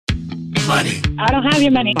money. I don't have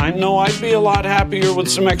your money. I know I'd be a lot happier with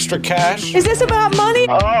some extra cash. Is this about money?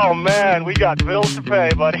 Oh, man, we got bills to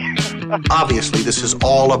pay, buddy. Obviously, this is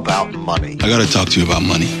all about money. I gotta talk to you about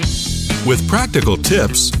money. With practical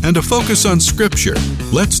tips and a focus on Scripture,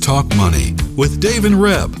 let's talk money with Dave and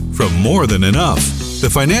Reb from More Than Enough, the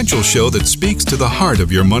financial show that speaks to the heart of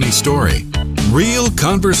your money story. Real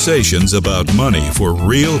conversations about money for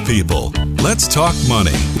real people. Let's talk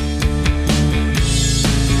money.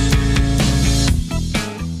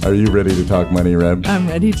 Are you ready to talk money, Reb? I'm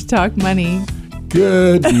ready to talk money.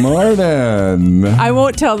 Good morning. I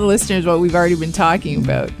won't tell the listeners what we've already been talking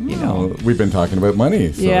about, you know. Well, we've been talking about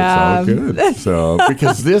money, so Yeah. it's all good. So,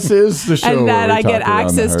 because this is the show And that where we I get talk around the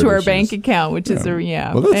access hard to our issues. bank account, which is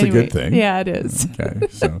Well, that's a good thing. Yeah, it is. Okay,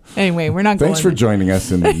 so Anyway, we're not thanks going for joining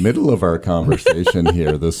us in the middle of our conversation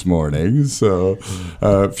here this morning. So,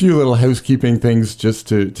 a few little housekeeping things just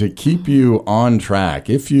to keep you on track.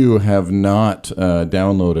 If you have not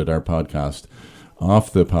downloaded our podcast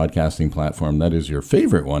off the podcasting platform, that is your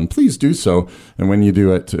favorite one, please do so. And when you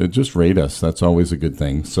do it, just rate us. That's always a good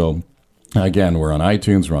thing. So, again, we're on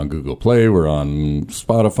iTunes, we're on Google Play, we're on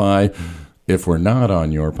Spotify. If we're not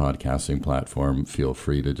on your podcasting platform, feel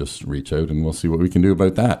free to just reach out and we'll see what we can do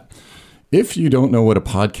about that. If you don't know what a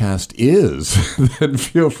podcast is, then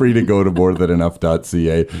feel free to go to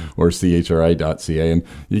morethanenough.ca or chri.ca, and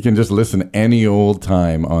you can just listen any old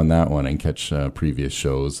time on that one and catch previous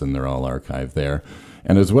shows, and they're all archived there.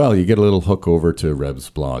 And as well, you get a little hook over to Reb's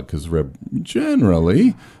blog, because Reb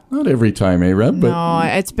generally, not every time, Reb? But No,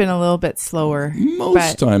 it's been a little bit slower.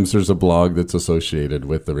 most times there's a blog that's associated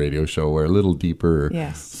with the radio show where a little deeper,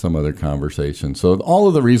 Yes. some other conversation. So all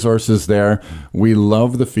of the resources there, we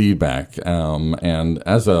love the feedback. And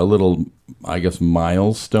as a little, I guess,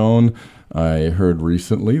 milestone, I heard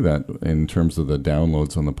recently that in terms of the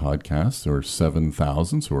downloads on the podcast, there were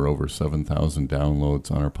 7,000. So we're over 7,000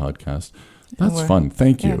 downloads on our podcast. That's fun.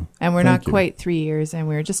 Thank you. And we're Thank not you. quite 3 years, and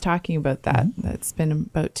we were just talking about that. That's been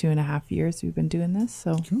about 2.5 years we've been doing this.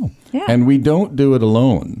 So, Cool. yeah. And we don't do it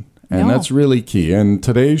alone. And No. that's really key. And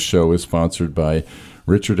today's show is sponsored by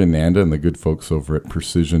Richard and Nanda and the good folks over at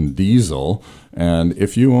Precision Diesel. And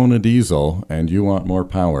if you own a diesel and you want more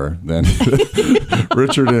power, then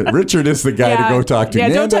Richard is the guy to go talk to. Yeah,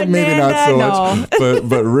 don't Nanda, talk maybe Nanda, not so no. much,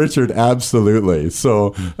 but Richard, absolutely.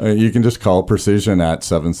 So you can just call Precision at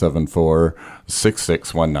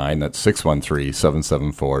 774-6619. That's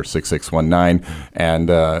 613-774-6619. And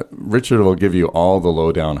Richard will give you all the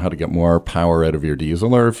lowdown how to get more power out of your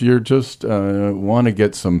diesel, or if you're just want to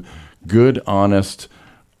get some good, honest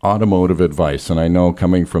automotive advice. And I know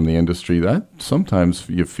coming from the industry that sometimes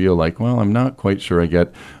you feel like, well, I'm not quite sure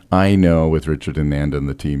I know with Richard and Nanda and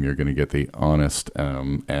the team, you're going to get the honest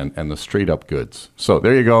and the straight up goods. So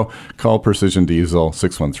there you go. Call Precision Diesel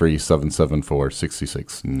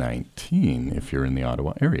 613-774-6619 if you're in the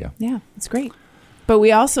Ottawa area. Yeah, it's great. But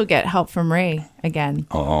we also get help from Ray again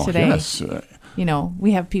today. Yes. You know,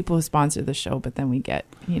 we have people who sponsor the show, but then we get,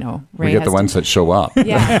 you know, Ray We get has the ones that show up.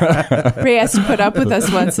 Yeah. Ray has to put up with us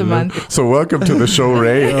once a month. So welcome to the show,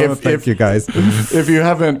 Ray. Thank you, guys. If you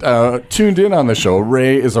haven't tuned in on the show,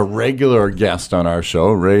 Ray is a regular guest on our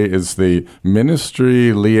show. Ray is the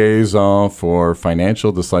Ministry Liaison for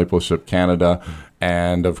Financial Discipleship Canada.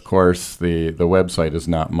 And, of course, the website is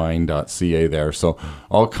notmine.ca there. So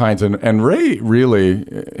all kinds. And Ray really,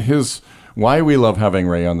 why we love having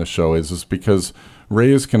Ray on the show is because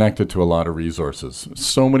Ray is connected to a lot of resources.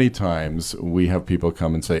 So many times we have people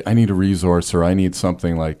come and say, I need a resource or I need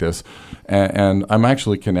something like this. And I'm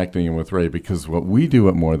actually connecting you with Ray because what we do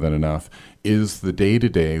at More Than Enough is the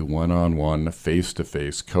day-to-day, one-on-one,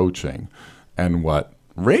 face-to-face coaching. And what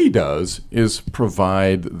Ray does is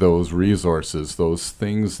provide those resources, those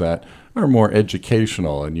things that are more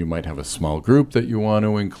educational, and you might have a small group that you want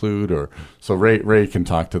to include. Or so Ray can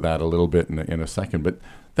talk to that a little bit in a second. But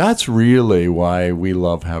that's really why we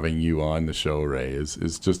love having you on the show, Ray, is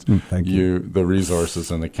just Thank you. the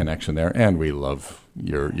resources and the connection there, and we love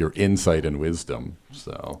your insight and wisdom.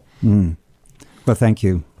 So, Well, thank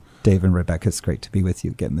you, Dave and Rebecca. It's great to be with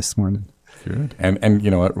you again this morning. good. And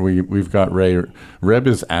you know what? We've got Ray. Reb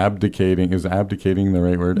is abdicating. Is abdicating the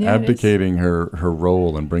right word? Yeah, abdicating her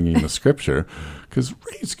role and bringing the scripture, because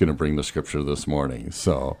Ray's going to bring the scripture this morning.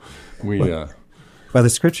 So Well, the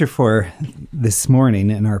scripture for this morning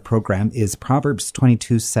in our program is Proverbs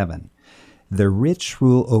 22:7. The rich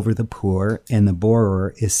rule over the poor, and the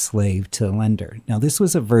borrower is slave to the lender. Now, this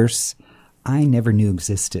was a verse I never knew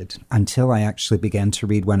existed until I actually began to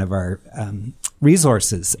read one of our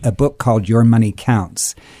resources, a book called Your Money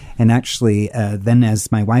Counts. And actually, then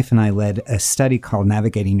as my wife and I led a study called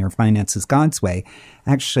Navigating Your Finances God's Way,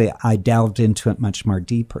 actually, I delved into it much more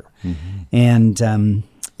deeper. And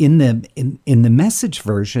in the Message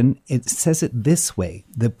version, it says it this way: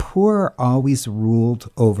 the poor are always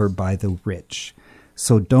ruled over by the rich.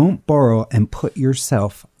 So don't borrow and put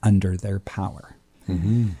yourself under their power.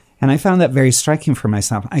 And I found that very striking for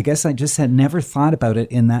myself. I guess I just had never thought about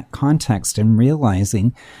it in that context, and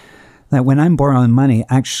realizing that when I'm borrowing money,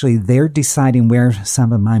 actually they're deciding where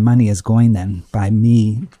some of my money is going then by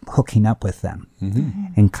me hooking up with them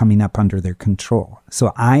and coming up under their control.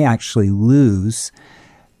 So I actually lose,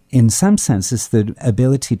 in some senses, the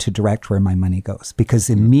ability to direct where my money goes, because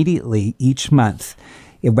immediately each month,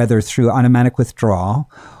 whether through automatic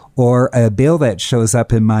withdrawal or a bill that shows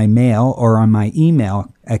up in my mail or on my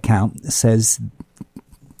email account, says,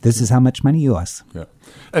 this is how much money you owe us. Yeah.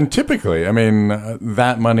 And typically, I mean,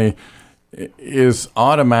 that money is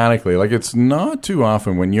automatically, like, it's not too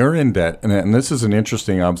often when you're in debt, and this is an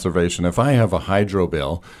interesting observation. If I have a hydro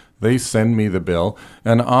bill, they send me the bill,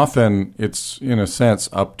 and often it's, in a sense,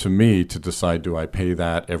 up to me to decide, do I pay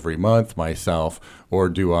that every month myself, or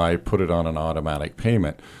do I put it on an automatic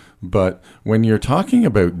payment? But when you're talking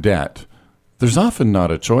about debt, there's often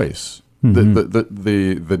not a choice.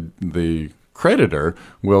 The creditor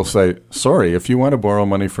will say, sorry, if you want to borrow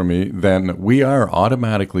money from me, then we are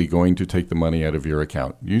automatically going to take the money out of your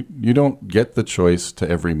account. You don't get the choice to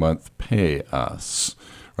every month pay us,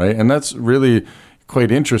 right? And that's really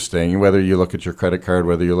quite interesting, whether you look at your credit card,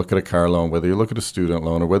 whether you look at a car loan, whether you look at a student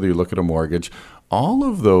loan, or whether you look at a mortgage. All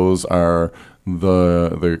of those are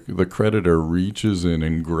the creditor reaches in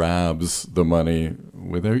and grabs the money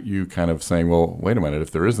without you kind of saying, well, wait a minute,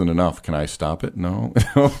 if there isn't enough, can I stop it? No,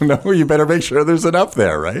 no, you better make sure there's enough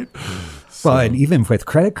there, right? Well, and even with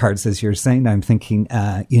credit cards, as you're saying, I'm thinking,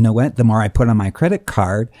 you know what, the more I put on my credit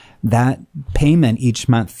card, that payment each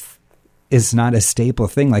month is not a stable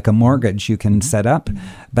thing. Like a mortgage you can set up,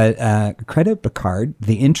 but a credit card,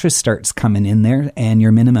 the interest starts coming in there, and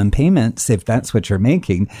your minimum payments, if that's what you're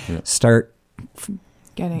making, start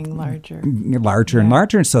getting larger and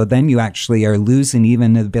larger. So then you actually are losing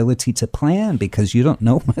even the ability to plan, because you don't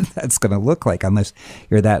know what that's going to look like unless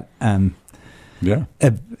you're that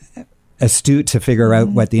astute to figure out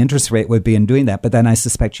what the interest rate would be in doing that. But then I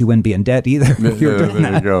suspect you wouldn't be in debt either. There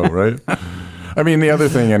you go, right? I mean, the other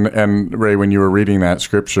thing, and Ray, when you were reading that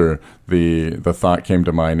scripture, the thought came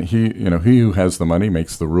to mind. He who has the money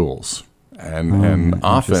makes the rules, and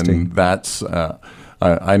often that's.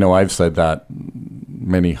 I know I've said that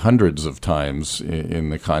many hundreds of times in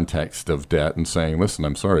the context of debt, and saying, "Listen,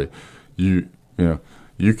 I'm sorry, you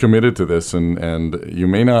committed to this, and you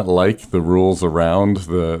may not like the rules around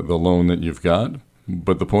the loan that you've got,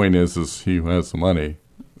 but the point is he who has the money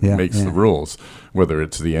makes the rules, whether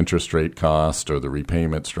it's the interest rate cost or the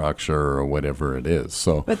repayment structure or whatever it is."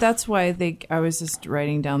 So, but that's why I was just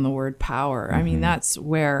writing down the word power. I mean, that's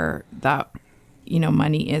where that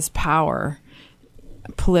money is power.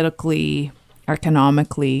 Politically,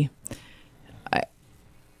 economically,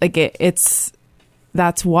 that's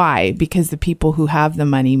why, because the people who have the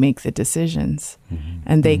money make the decisions,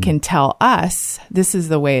 and they can tell us this is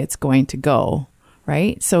the way it's going to go,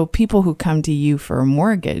 right? So people who come to you for a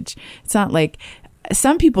mortgage, it's not like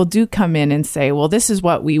some people do come in and say, well, this is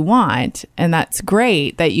what we want, and that's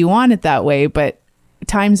great that you want it that way, but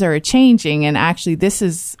times are changing, and actually this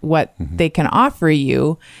is what they can offer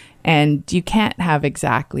you. And you can't have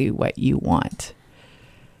exactly what you want.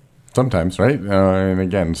 Sometimes, right? And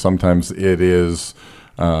again, sometimes it is,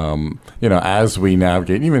 as we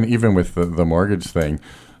navigate, even with the mortgage thing,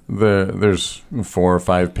 there's 4 or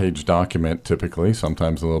 5 page document, typically,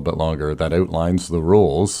 sometimes a little bit longer, that outlines the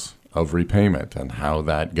rules of repayment and how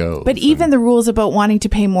that goes. But even the rules about wanting to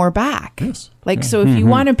pay more back. Yes. So if you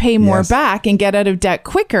want to pay more back and get out of debt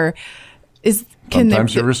quicker,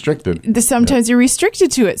 sometimes you're restricted. Sometimes you're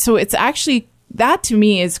restricted to it. So it's actually, that to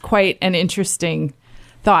me is quite an interesting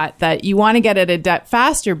thought, that you want to get out of debt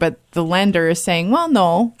faster, but the lender is saying, well,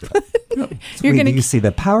 no. You see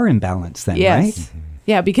the power imbalance then, right?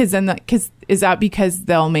 Yeah, because is that because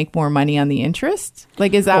they'll make more money on the interest?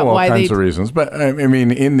 Like, is that why all kinds of reasons. But I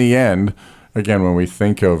mean, in the end, again, when we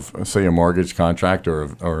think of, say, a mortgage contract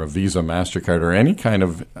or a Visa, MasterCard, or any kind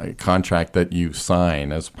of contract that you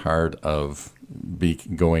sign as part of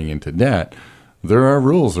going into debt, there are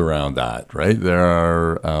rules around that, right? There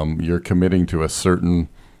are you're committing to a certain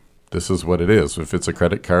This is what it is. If it's a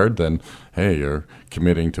credit card, then, hey, you're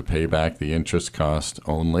committing to pay back the interest cost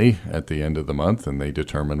only at the end of the month, and they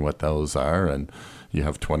determine what those are, and you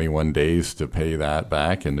have 21 days to pay that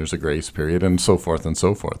back, and there's a grace period, and so forth and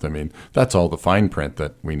so forth. I mean, that's all the fine print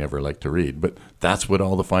that we never like to read, but that's what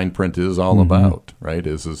all the fine print is all about, right?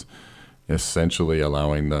 Is essentially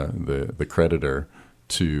allowing the creditor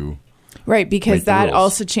to... Right, because make the that rules.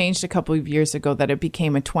 also changed a couple of years ago, that it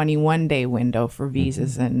became a 21-day window for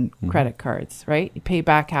visas and credit cards, right?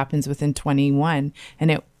 Payback happens within 21,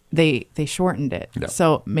 and they shortened it. Yeah.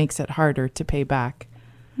 So it makes it harder to pay back.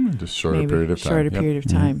 Just shorter Maybe period of time. Shorter Yep. period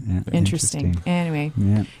of time. Yeah. Interesting. Anyway.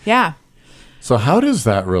 Yeah. Yeah. So how does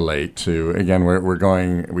that relate to, again,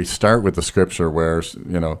 we start with the scripture where,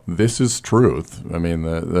 this is truth. I mean,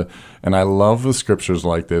 and I love the scriptures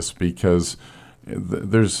like this because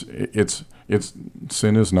it's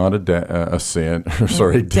sin is not a sin.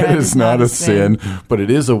 Sorry, debt is not a sin, but it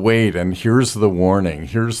is a weight. And here's the warning.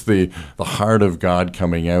 Here's the heart of God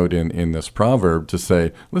coming out in this proverb to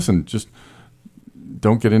say, listen, just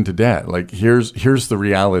don't get into debt. Like here's the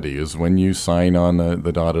reality is when you sign on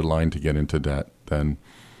the dotted line to get into debt, then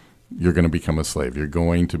you're going to become a slave. You're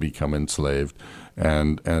going to become enslaved.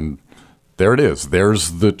 And there it is.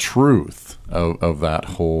 There's the truth of that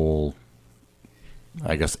whole,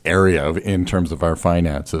 I guess, area in terms of our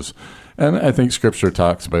finances. And I think Scripture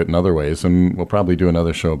talks about in other ways, and we'll probably do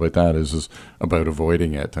another show about that, is about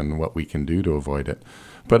avoiding it and what we can do to avoid it.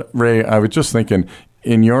 But Ray, I was just thinking,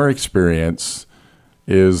 in your experience,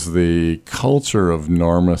 is the culture of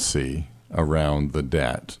normacy around the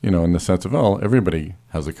debt, in the sense of, everybody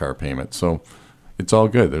has a car payment, so it's all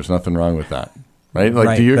good. There's nothing wrong with that. Right?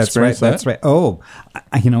 Like, do you experience that? That's right. Oh,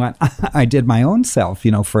 you know what? I did my own self,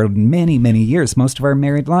 for many, many years, most of our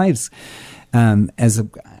married lives. I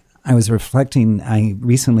was reflecting, I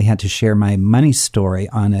recently had to share my money story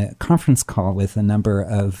on a conference call with a number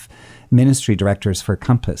of ministry directors for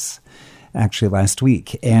Compass, actually last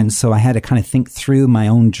week. And so I had to kind of think through my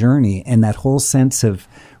own journey and that whole sense of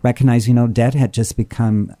recognizing, debt had just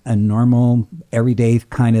become a normal, everyday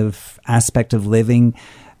kind of aspect of living.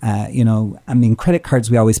 Credit cards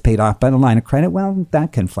we always paid off, but a line of credit, well,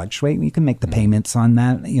 that can fluctuate. We can make the payments on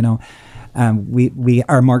that.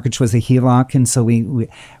 Our mortgage was a HELOC, and so we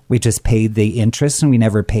just paid the interest, and we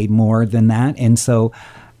never paid more than that. And so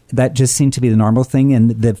that just seemed to be the normal thing. And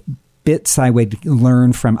the bits I would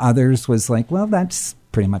learn from others was like, well, that's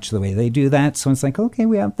pretty much the way they do that. So it's like, okay,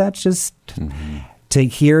 that's just. To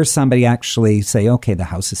hear somebody actually say, okay, the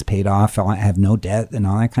house is paid off, I have no debt and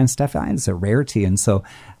all that kind of stuff, it's a rarity. And so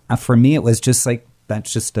for me, it was just like,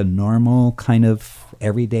 that's just a normal kind of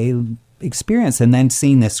everyday experience. And then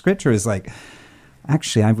seeing the scripture is like,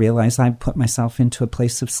 actually, I realized I put myself into a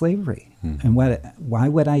place of slavery. And why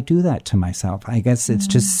would I do that to myself? I guess it's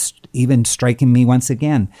just even striking me once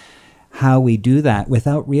again, how we do that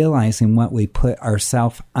without realizing what we put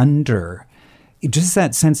ourselves under. Just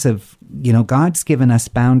that sense of, God's given us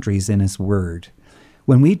boundaries in his word.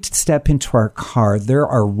 When we step into our car, there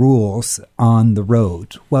are rules on the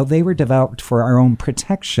road. Well, they were developed for our own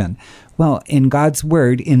protection. Well, in God's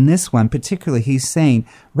word, in this one particularly, he's saying,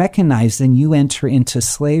 recognize then you enter into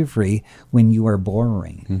slavery when you are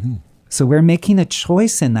borrowing. Mm-hmm. So we're making a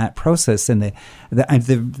choice in that process. And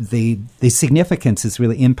the significance is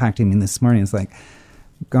really impacting me this morning. It's like,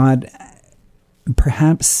 God,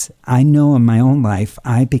 perhaps I know in my own life,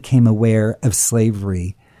 I became aware of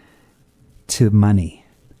slavery to money.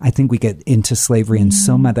 I think we get into slavery in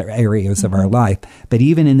so many other areas of our life, but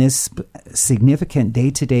even in this significant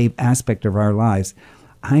day-to-day aspect of our lives,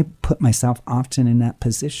 I put myself often in that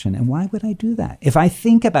position. And why would I do that? If I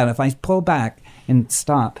think about it, if I pull back and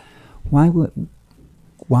stop,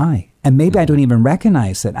 why? And maybe I don't even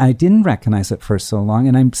recognize it. I didn't recognize it for so long,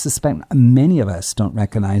 and I suspect many of us don't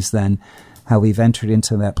recognize then how we've entered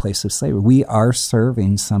into that place of slavery. We are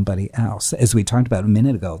serving somebody else. As we talked about a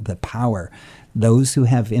minute ago, the power, those who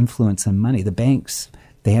have influence and money, the banks,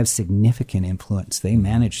 they have significant influence. They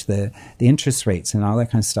manage the interest rates and all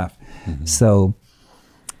that kind of stuff. Mm-hmm. So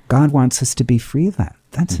God wants us to be free of that.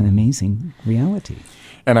 That's an amazing reality.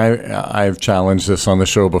 And I've challenged this on the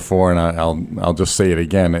show before, and I'll just say it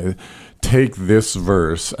again. Take this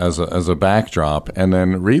verse as a backdrop and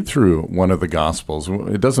then read through one of the Gospels.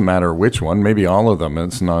 It doesn't matter which one, maybe all of them.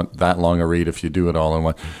 It's not that long a read if you do it all in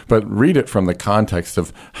one. But read it from the context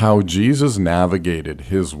of how Jesus navigated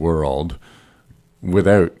his world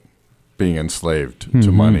without being enslaved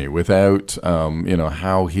to money, without,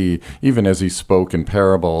 how he, even as he spoke in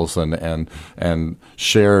parables and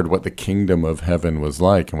shared what the kingdom of heaven was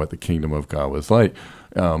like and what the kingdom of God was like,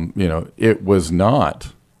 it was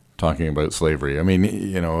not talking about slavery. I mean,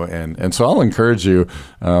 and so I'll encourage you,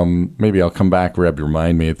 maybe I'll come back, Reb,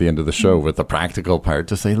 remind me at the end of the show with the practical part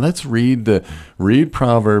to say, let's read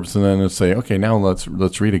Proverbs, and then say, okay, now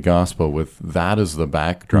let's read a gospel with that as the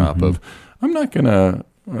backdrop of, I'm going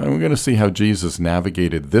to see how Jesus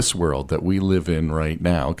navigated this world that we live in right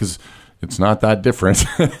now, because it's not that different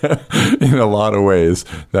in a lot of ways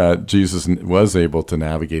that Jesus was able to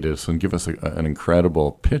navigate us and give us an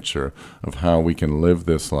incredible picture of how we can live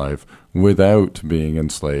this life without being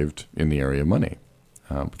enslaved in the area of money,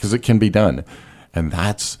 because it can be done. And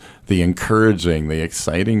that's the encouraging, the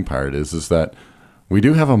exciting part is that we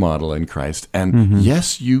do have a model in Christ. And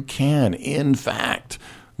yes, you can, in fact,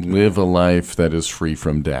 live a life that is free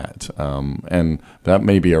from debt. And that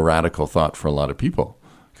may be a radical thought for a lot of people.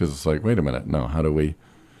 Because it's like, wait a minute, no, how do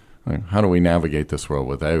we navigate this world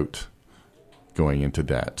without going into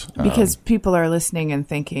debt? Because people are listening and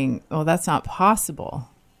thinking, oh, that's not possible.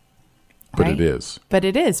 But right? it is. But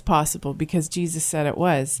it is possible because Jesus said it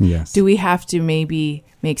was. Yes. Do we have to maybe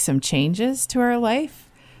make some changes to our life?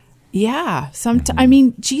 Yeah. I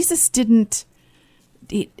mean, Jesus didn't.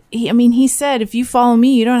 He said, if you follow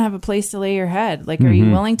me, you don't have a place to lay your head. Like, are you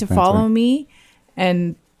willing to follow me?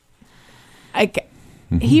 And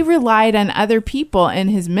he relied on other people in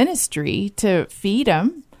his ministry to feed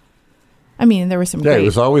him. I mean, there were some great... he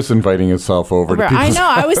was always inviting himself over to people's I know.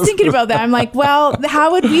 I was thinking about that. I'm like, well,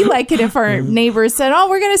 how would we like it if our neighbors said, oh,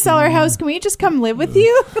 we're going to sell our house. Can we just come live with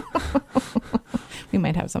you? We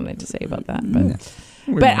might have something to say about that.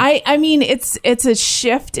 But I mean, it's a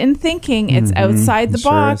shift in thinking. It's outside the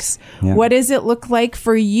box. Yeah. What does it look like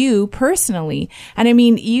for you personally? And I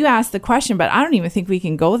mean, you asked the question, but I don't even think we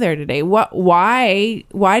can go there today. Why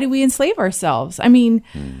do we enslave ourselves? I mean,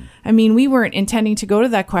 we weren't intending to go to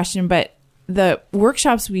that question, but the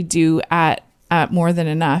workshops we do at More Than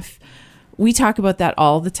Enough, we talk about that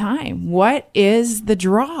all the time. What is the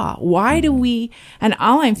draw? Why do we? And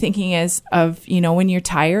all I'm thinking is of, when you're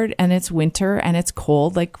tired and it's winter and it's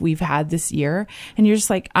cold, like we've had this year, and you're just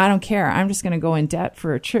like, I don't care. I'm just going to go in debt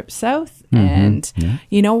for a trip south. And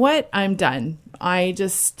you know what? I'm done.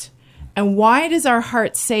 And why does our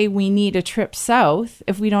heart say we need a trip south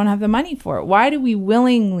if we don't have the money for it? Why do we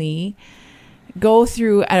willingly go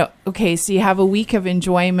through, so you have a week of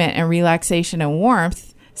enjoyment and relaxation and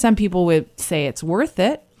warmth. Some people would say it's worth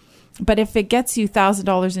it. But if it gets you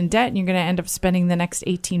 $1,000 in debt and you're going to end up spending the next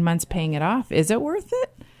 18 months paying it off, is it worth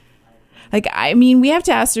it? Like, I mean, we have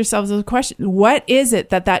to ask ourselves the question, what is it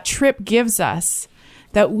that trip gives us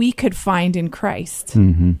that we could find in Christ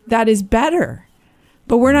that is better?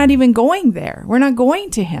 But we're not even going there. We're not going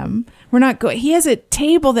to him. He has a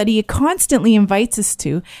table that he constantly invites us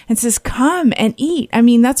to and says, come and eat. I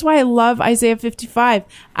mean, that's why I love Isaiah 55.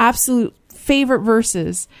 Absolute favorite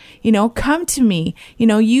verses. Come to me.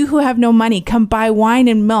 You who have no money, come buy wine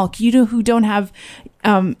and milk. You who don't have,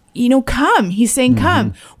 come. He's saying,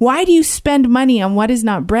 come. Why do you spend money on what is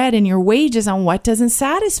not bread and your wages on what doesn't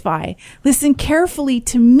satisfy? Listen carefully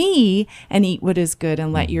to me and eat what is good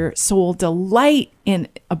and let your soul delight in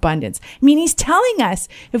abundance. I mean, he's telling us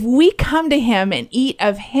if we come to him and eat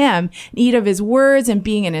of him, eat of his words and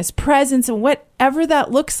being in his presence and whatever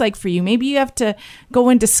that looks like for you, maybe you have to go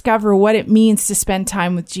and discover what it means to spend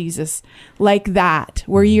time with Jesus like that,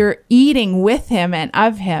 where you're eating with him and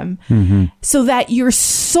of him so that your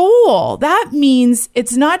soul, that means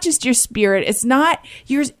it's not just your spirit, it's not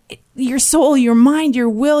your soul, your mind, your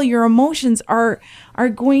will, your emotions are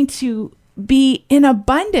going to be in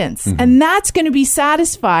abundance and that's going to be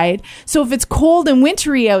satisfied. So if it's cold and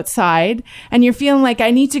wintry outside and you're feeling like I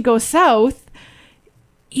need to go south,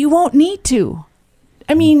 you won't need to.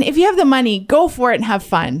 I mean, if you have the money, go for it and have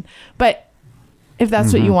fun. But if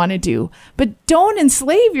that's what you want to do, but don't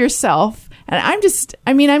enslave yourself. And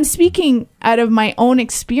I'm speaking out of my own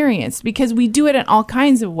experience because we do it in all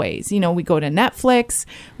kinds of ways. We go to Netflix,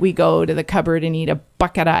 we go to the cupboard and eat a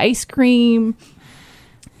bucket of ice cream.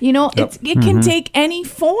 It can take any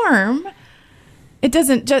form.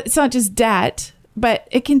 It's not just debt, but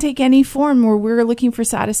it can take any form where we're looking for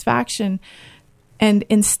satisfaction. And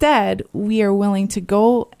instead, we are willing to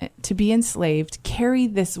go to be enslaved, carry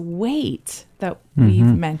this weight that we've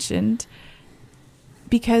mentioned,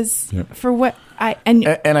 because for what and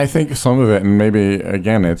I think some of it, and maybe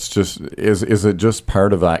again, it's just is it just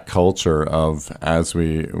part of that culture of as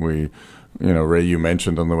we Ray, you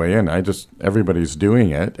mentioned on the way in, everybody's doing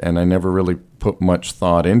it, and I never really put much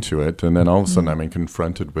thought into it, and then all of a sudden I'm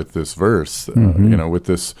confronted with this verse, with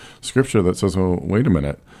this scripture that says, "Oh, wait a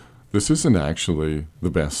minute." This isn't actually the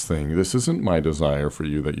best thing. This isn't my desire for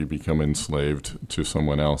you that you become enslaved to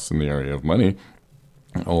someone else in the area of money.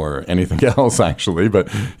 or anything else, actually.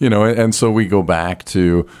 But, and so we go back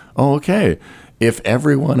to, okay, if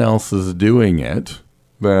everyone else is doing it,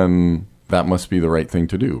 then that must be the right thing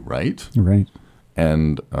to do, right? Right.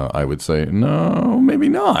 And I would say, no, maybe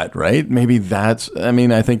not, right? Maybe I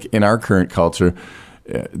think in our current culture,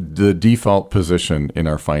 the default position in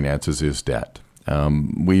our finances is debt.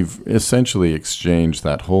 We've essentially exchanged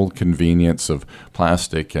that whole convenience of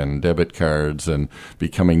plastic and debit cards and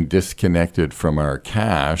becoming disconnected from our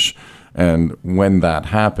cash. And when that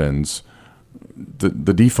happens,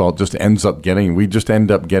 the default just ends up we just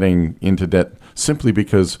end up getting into debt simply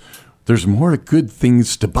because there's more good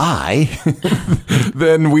things to buy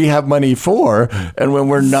than we have money for. And when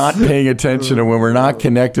we're not paying attention and when we're not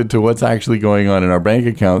connected to what's actually going on in our bank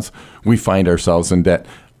accounts, we find ourselves in debt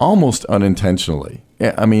almost unintentionally.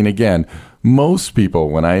 I mean, again, most people,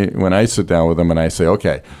 when I sit down with them and I say,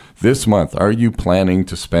 okay, this month, are you planning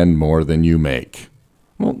to spend more than you make?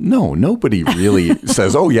 Well, no, nobody really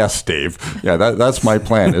says, oh, yes, Dave. Yeah, that's my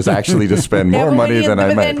plan, is actually to spend more money than I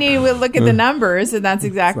make. But then you would look at the numbers, and that's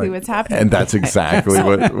exactly what's happening. And that's exactly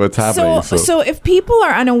what's happening. So if people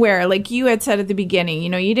are unaware, like you had said at the beginning,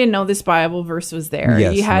 you didn't know this Bible verse was there.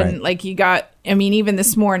 Yes, you hadn't, even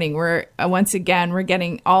this morning, we're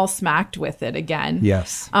getting all smacked with it again.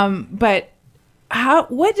 Yes. But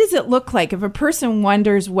what does it look like if a person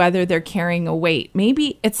wonders whether they're carrying a weight?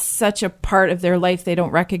 Maybe it's such a part of their life they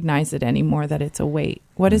don't recognize it anymore, that it's a weight.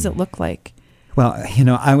 What does it look like? Well,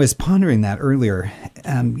 I was pondering that earlier.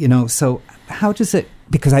 So how does it,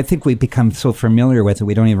 because I think we've become so familiar with it,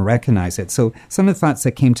 we don't even recognize it. So some of the thoughts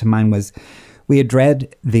that came to mind was, we had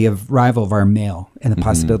read the arrival of our mail and the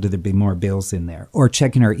possibility there'd be more bills in there, or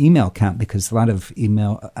checking our email account, because a lot of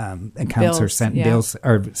email accounts are sent, bills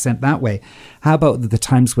are sent that way. How about the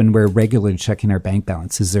times when we're regularly checking our bank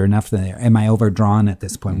balance? Is there enough there? Am I overdrawn at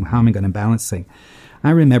this point? How am I going to balance things?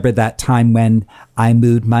 I remember that time when I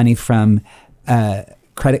moved money from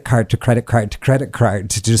credit card to credit card to credit card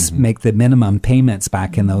to just make the minimum payments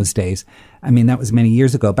back in those days. I mean, that was many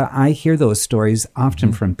years ago, but I hear those stories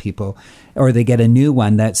often from people, or they get a new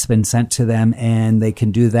one that's been sent to them and they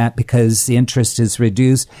can do that because the interest is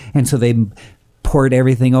reduced. And so they poured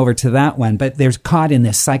everything over to that one, but they're caught in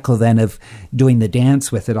this cycle then of doing the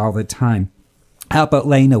dance with it all the time. How about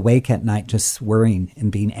laying awake at night, just worrying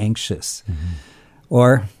and being anxious,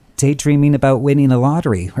 or daydreaming about winning a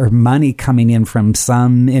lottery or money coming in from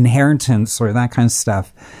some inheritance or that kind of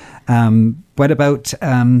stuff? What about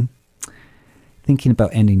thinking about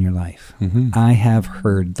ending your life? I have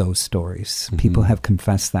heard those stories. People have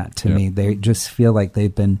confessed that to me. They just feel like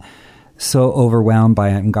they've been so overwhelmed by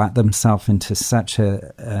it and got themselves into such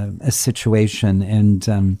a situation.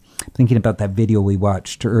 And thinking about that video we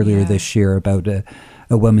watched earlier this year about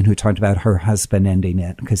a woman who talked about her husband ending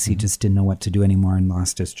it because he just didn't know what to do anymore and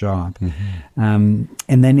lost his job. And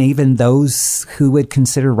then even those who would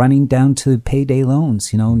consider running down to payday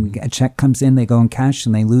loans, a check comes in, they go in cash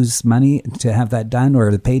and they lose money to have that done,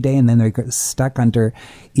 or the payday, and then they're stuck under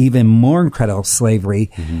even more incredible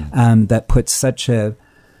slavery that puts such a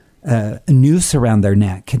noose around their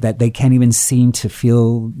neck that they can't even seem to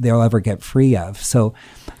feel they'll ever get free of. So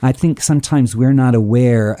I think sometimes we're not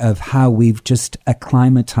aware of how we've just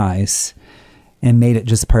acclimatized and made it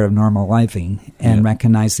just part of normal living, and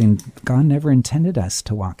recognizing God never intended us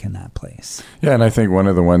to walk in that place. Yeah, and I think one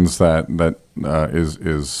of the ones that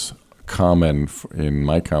is common in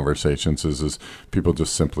my conversations is people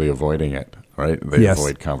just simply avoiding it. Right? They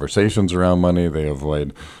avoid conversations around money. They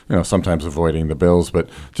avoid, sometimes avoiding the bills, but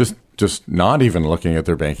just not even looking at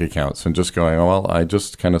their bank accounts and just going, oh, well, I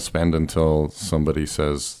just kind of spend until somebody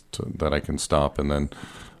says that I can stop, and then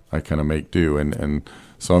I kind of make do. And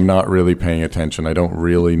so I'm not really paying attention. I don't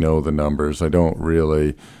really know the numbers. I don't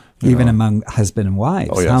really... Even among husband and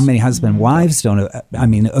wives. Oh, yes. How many husband and wives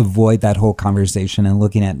avoid that whole conversation and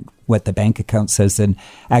looking at what the bank account says and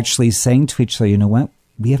actually saying to each other, you know what,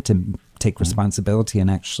 we have to take responsibility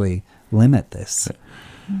and actually limit this.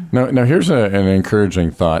 Now here's an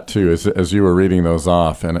encouraging thought, too, as you were reading those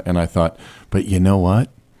off, and I thought, but you know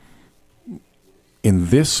what?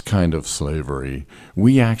 In this kind of slavery,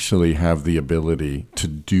 we actually have the ability to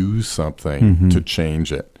do something to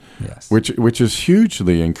change it. Yes. Which is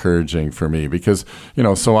hugely encouraging for me, because,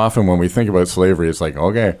 so often when we think about slavery, it's like,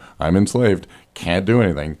 okay, I'm enslaved, can't do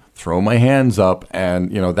anything, throw my hands up,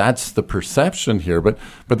 and, that's the perception here. But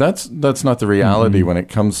that's not the reality when it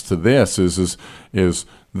comes to this, is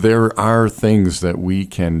there are things that we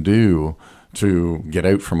can do to get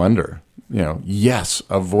out from under yes,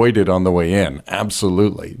 avoid it on the way in.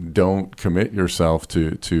 Absolutely. Don't commit yourself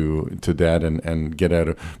to debt and get out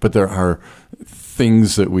of, but there are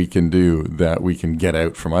things that we can do that we can get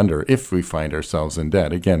out from under if we find ourselves in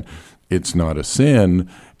debt. Again, it's not a sin,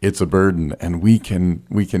 it's a burden, and we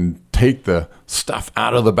can take the stuff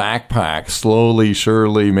out of the backpack slowly,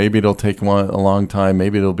 surely. Maybe it'll take a long time,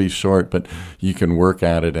 maybe it'll be short, but you can work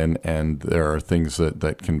at it, and there are things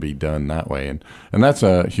that can be done that way. And that's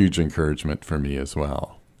a huge encouragement for me as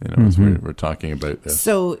well, as we're talking about this.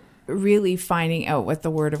 So really finding out what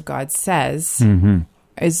the Word of God says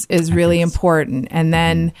is really important. And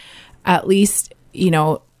then at least,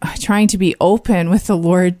 trying to be open with the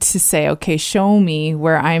Lord to say, okay, show me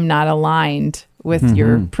where I'm not aligned with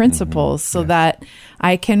your principles so that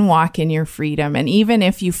I can walk in your freedom. And even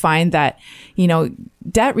if you find that,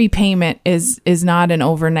 debt repayment is not an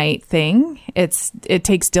overnight thing. It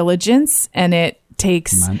takes diligence, and it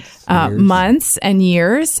takes months and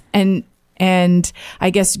years. And I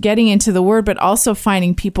guess getting into the Word, but also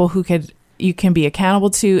finding people who you can be accountable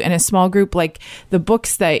to in a small group, like the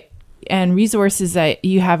books and resources that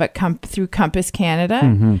you have at through Compass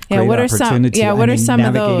Canada. Yeah, what are some of those?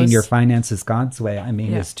 Navigating Your Finances God's Way.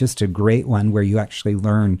 It's just a great one where you actually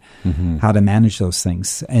learn how to manage those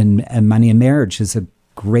things. And Money and Marriage is a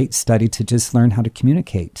great study to just learn how to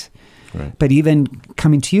communicate. Right. But even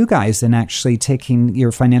coming to you guys and actually taking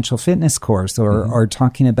your financial fitness course or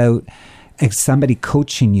talking about somebody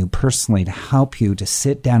coaching you personally to help you to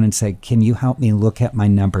sit down and say, can you help me look at my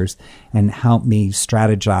numbers and help me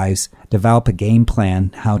strategize, develop a game plan,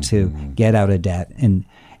 how to get out of debt and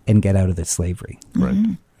get out of the slavery.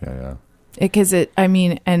 Right. Yeah. Because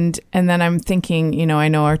and then I'm thinking, I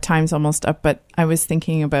know our time's almost up, but I was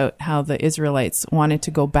thinking about how the Israelites wanted to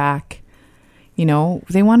go back.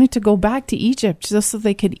 They wanted to go back to Egypt just so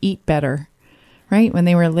they could eat better, right? When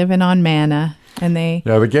they were living on manna. And the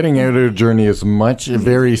getting out of the journey is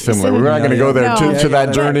very similar. We're not going to go there to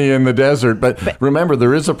that journey in the desert, but remember,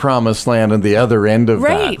 there is a promised land on the other end of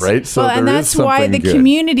that, right? So and that's why the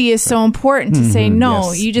community is so important to say,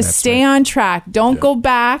 no, you just stay on track. Don't go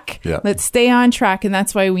back. Yeah. Let's stay on track. And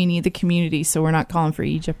that's why we need the community. So we're not calling for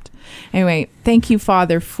Egypt. Anyway, thank you,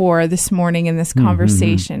 Father, for this morning in this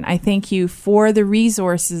conversation. I thank you for the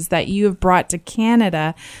resources that you have brought to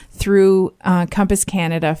Canada through Compass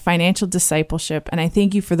Canada, financial discipleship. And I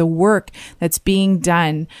thank you for the work that's being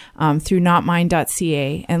done through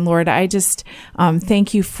notmine.ca. And Lord, I just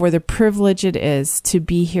thank you for the privilege it is to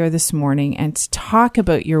be here this morning and to talk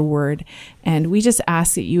about your word. And we just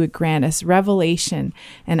ask that you would grant us revelation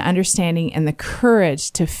and understanding and the courage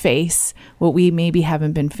to face what we maybe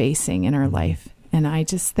haven't been facing in our life. And I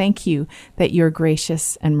just thank you that you're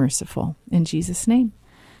gracious and merciful. In Jesus' name.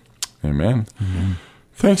 Amen.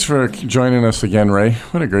 Thanks for joining us again, Ray.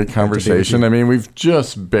 What a great conversation. We've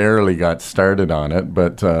just barely got started on it,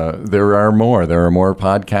 but there are more. There are more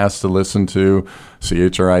podcasts to listen to.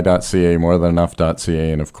 CHRI.ca,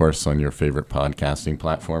 morethanenough.ca, and of course on your favorite podcasting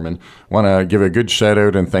platform. And want to give a good shout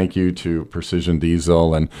out and thank you to Precision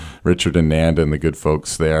Diesel and Richard and Nanda and the good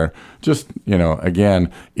folks there. Just,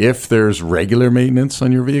 again, if there's regular maintenance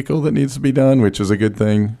on your vehicle that needs to be done, which is a good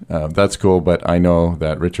thing, that's cool. But I know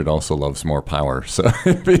that Richard also loves more power. So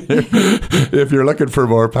if you're looking for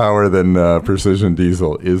more power, then Precision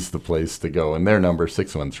Diesel is the place to go. And their number,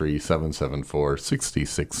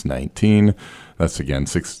 613-774-6619. That's again,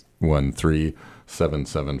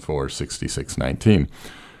 613-774-6619.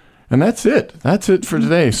 And that's it. That's it for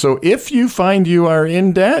today. So if you find you are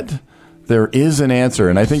in debt, there is an answer.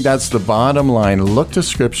 And I think that's the bottom line. Look to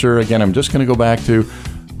Scripture. Again, I'm just going to go back to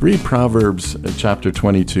read Proverbs chapter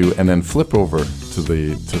 22 and then flip over to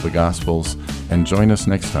the Gospels and join us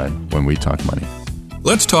next time when we talk money.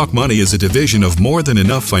 Let's Talk Money is a division of More Than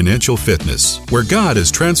Enough Financial Fitness, where God is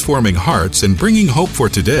transforming hearts and bringing hope for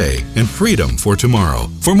today and freedom for tomorrow.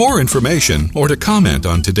 For more information or to comment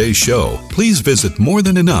on today's show, please visit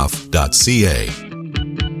morethanenough.ca.